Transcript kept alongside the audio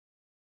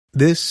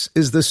This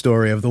is the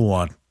story of the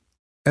one.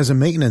 As a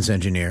maintenance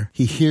engineer,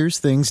 he hears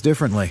things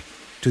differently.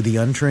 To the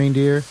untrained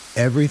ear,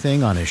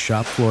 everything on his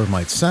shop floor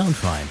might sound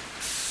fine,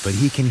 but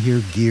he can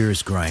hear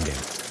gears grinding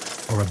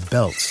or a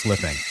belt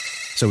slipping.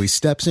 So he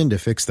steps in to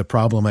fix the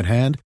problem at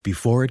hand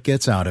before it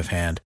gets out of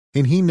hand.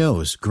 And he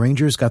knows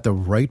Grainger's got the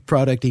right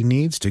product he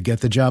needs to get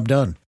the job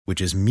done,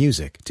 which is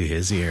music to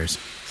his ears.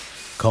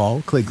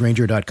 Call, click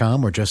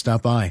Grainger.com, or just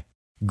stop by.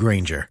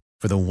 Grainger,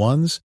 for the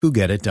ones who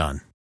get it done.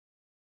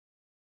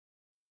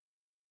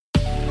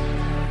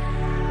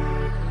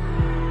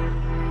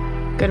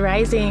 Good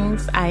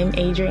risings. I'm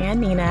Adrienne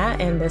Nina,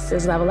 and this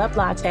is Level Up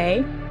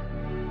Latte.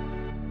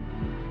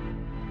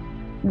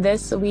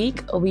 This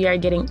week, we are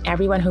getting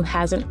everyone who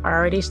hasn't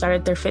already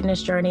started their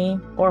fitness journey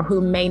or who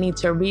may need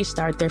to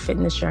restart their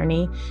fitness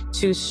journey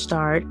to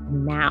start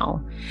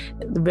now.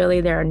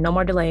 Really, there are no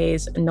more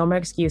delays, no more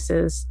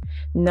excuses,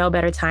 no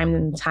better time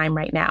than the time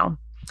right now.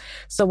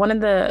 So one of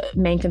the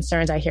main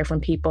concerns I hear from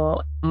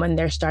people when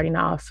they're starting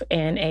off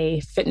in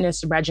a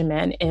fitness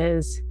regimen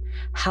is,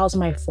 how's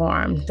my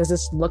form? Does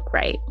this look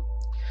right?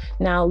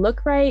 Now,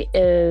 look right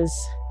is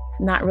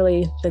not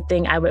really the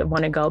thing I would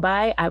want to go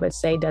by. I would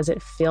say, does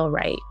it feel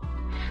right?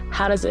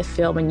 How does it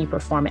feel when you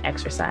perform an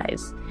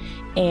exercise?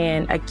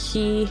 And a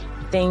key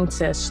thing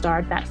to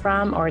start that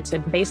from or to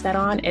base that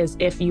on is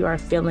if you are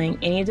feeling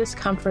any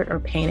discomfort or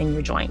pain in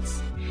your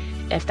joints.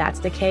 If that's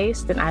the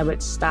case, then I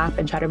would stop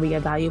and try to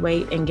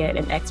reevaluate and get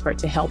an expert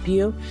to help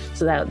you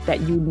so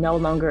that you no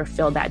longer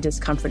feel that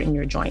discomfort in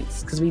your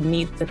joints, because we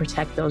need to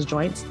protect those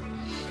joints.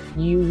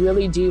 You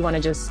really do want to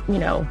just,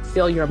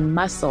 feel your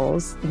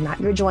muscles,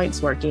 not your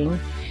joints working,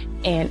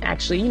 and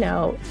actually,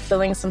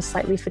 feeling some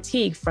slightly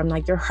fatigue from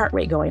like your heart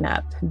rate going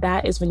up.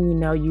 That is when you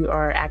know you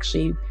are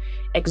actually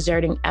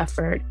exerting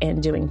effort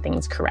and doing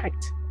things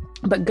correct.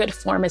 But good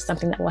form is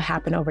something that will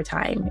happen over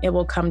time. It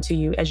will come to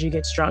you as you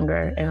get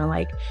stronger,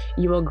 and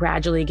you will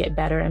gradually get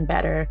better and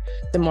better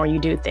the more you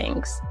do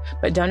things.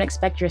 But don't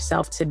expect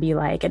yourself to be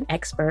like an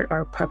expert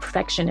or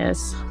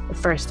perfectionist the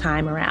first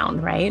time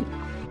around, right?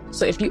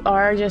 So if you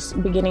are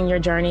just beginning your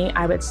journey,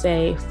 I would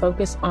say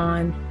focus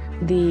on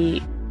the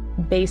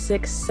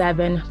basic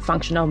 7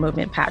 functional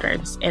movement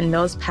patterns. And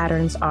those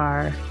patterns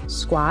are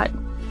squat,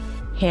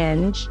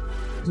 hinge,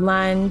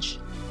 lunge,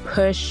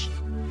 push,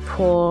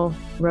 pull,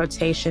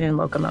 rotation, and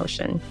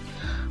locomotion.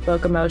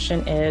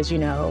 Locomotion is,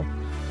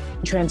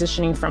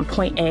 transitioning from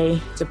point A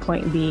to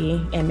point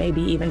B and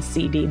maybe even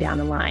CD down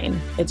the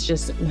line. It's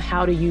just,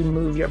 how do you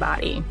move your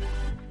body?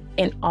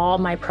 In all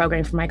my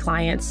programs for my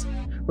clients,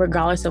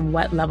 regardless of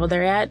what level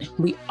they're at,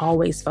 we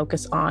always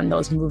focus on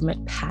those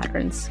movement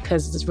patterns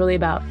because it's really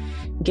about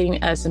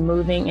getting us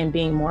moving and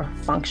being more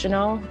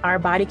functional. Our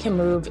body can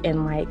move in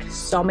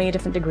so many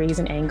different degrees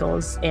and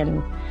angles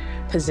and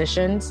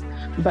positions,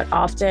 but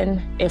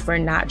often if we're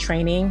not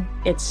training,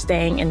 it's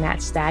staying in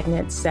that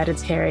stagnant,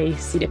 sedentary,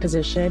 seated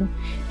position,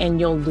 and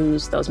you'll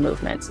lose those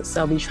movements.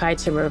 So we try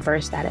to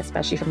reverse that,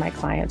 especially for my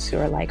clients who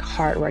are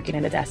hard working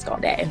at a desk all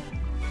day.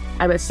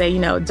 I would say,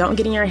 don't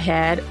get in your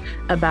head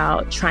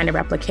about trying to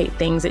replicate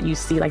things that you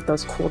see, like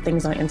those cool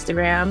things on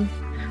Instagram.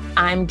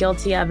 I'm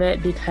guilty of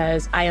it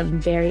because I am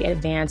very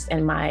advanced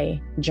in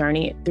my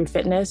journey through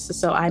fitness.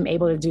 So I'm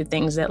able to do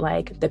things that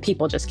the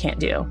people just can't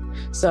do.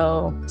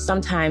 So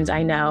sometimes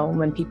I know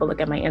when people look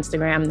at my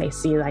Instagram, they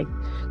see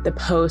the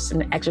posts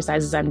and the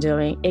exercises I'm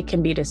doing, it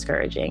can be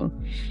discouraging.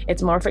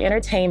 It's more for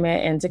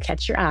entertainment and to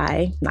catch your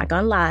eye, not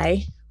gonna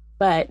lie.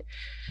 But,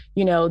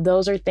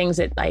 those are things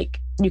that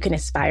you can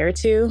aspire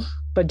to,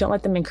 but don't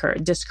let them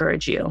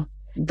discourage you.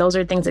 Those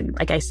are things that,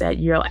 like I said,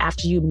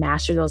 after you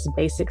master those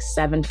basic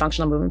 7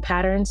 functional movement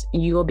patterns,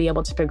 you will be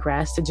able to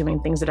progress to doing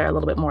things that are a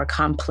little bit more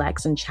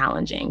complex and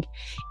challenging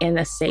in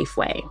a safe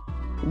way.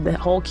 The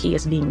whole key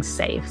is being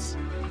safe.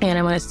 And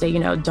I want to say,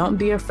 don't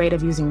be afraid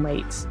of using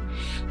weights.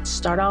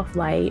 Start off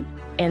light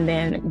and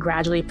then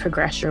gradually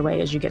progress your way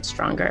as you get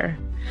stronger.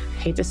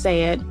 I hate to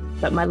say it,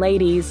 but my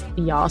ladies,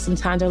 y'all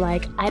sometimes are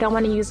like, I don't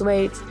want to use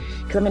weights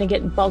because I'm going to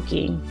get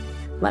bulky.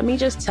 Let me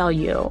just tell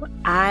you,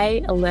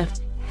 I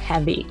lift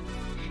heavy.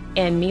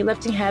 And me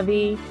lifting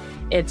heavy,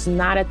 it's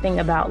not a thing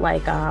about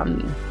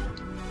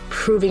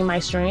proving my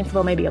strength,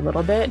 well, maybe a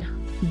little bit,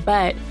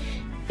 but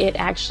it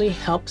actually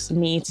helps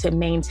me to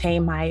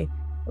maintain my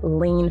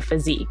lean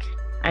physique.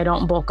 I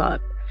don't bulk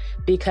up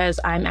because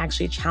I'm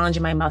actually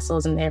challenging my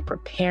muscles and they're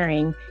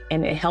preparing,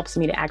 and it helps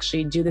me to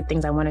actually do the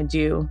things I want to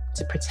do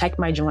to protect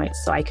my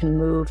joints so I can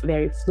move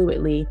very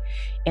fluidly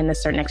in the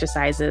certain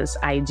exercises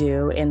I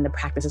do and the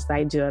practices that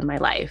I do in my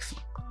life.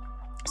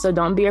 So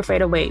don't be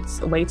afraid of weights.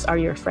 Weights are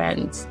your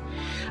friends.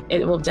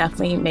 It will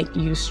definitely make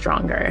you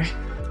stronger.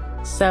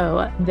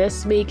 So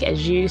this week,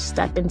 as you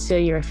step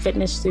into your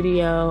fitness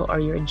studio or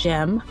your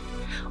gym,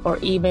 or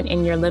even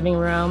in your living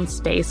room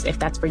space, if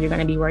that's where you're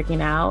going to be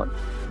working out,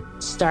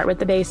 start with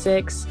the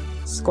basics: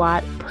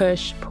 squat,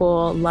 push,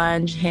 pull,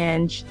 lunge,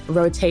 hinge,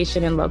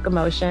 rotation, and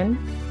locomotion.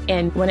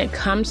 And when it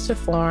comes to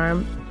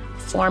form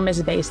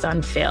is based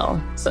on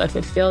feel. So if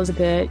it feels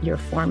good, your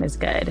form is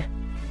good.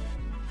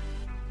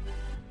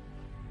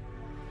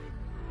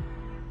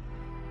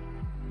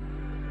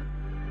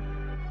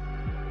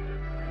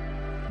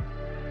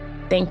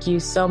 Thank you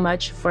so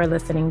much for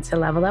listening to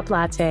Level Up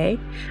Latte.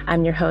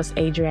 I'm your host,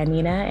 Adrienne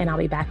Nina, and I'll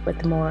be back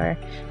with more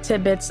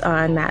tidbits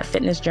on that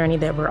fitness journey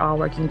that we're all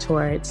working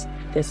towards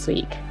this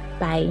week.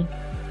 Bye.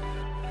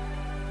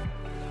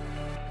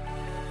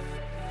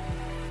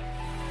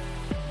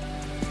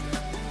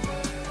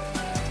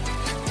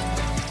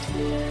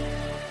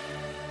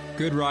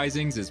 Good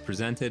Risings is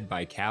presented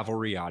by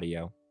Cavalry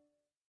Audio.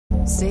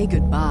 Say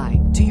goodbye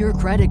to your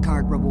credit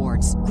card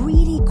rewards.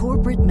 Greedy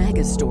corporate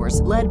mega stores,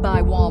 led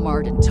by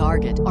Walmart and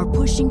Target, are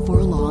pushing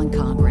for a law in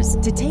Congress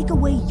to take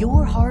away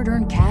your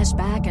hard-earned cash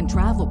back and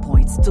travel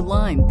points to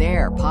line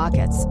their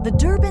pockets. The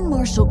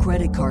Durbin-Marshall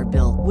credit card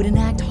bill would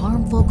enact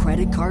harmful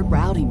credit card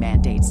routing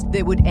mandates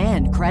that would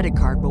end credit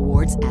card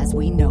rewards as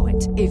we know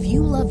it. If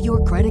you love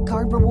your credit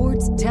card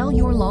rewards, tell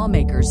your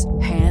lawmakers,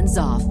 hands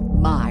off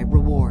my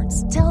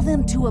rewards. Tell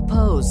them to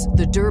oppose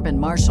the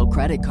Durbin-Marshall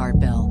credit card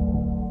bill.